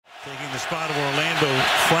Taking the spot of Orlando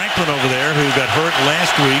Franklin over there, who got hurt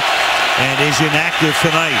last week and is inactive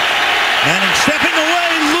tonight. Manning stepping away,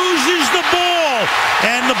 loses the ball,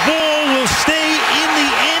 and the ball will stay in the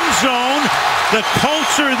end zone. The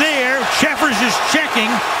Colts are there. Sheffers is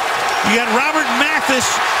checking. You got Robert Mathis,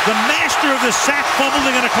 the master of the sack fumble.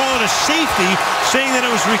 They're going to call it a safety, saying that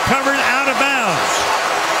it was recovered out of bounds.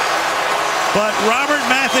 But Robert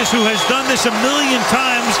Mathis, who has done this a million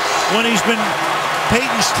times when he's been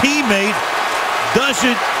Peyton's teammate, does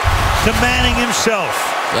it to Manning himself.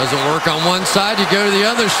 Doesn't work on one side, you go to the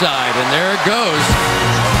other side, and there it goes.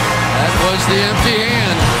 That was the empty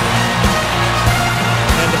hand.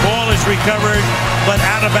 And the ball is recovered, but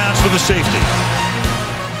out of bounds for the safety.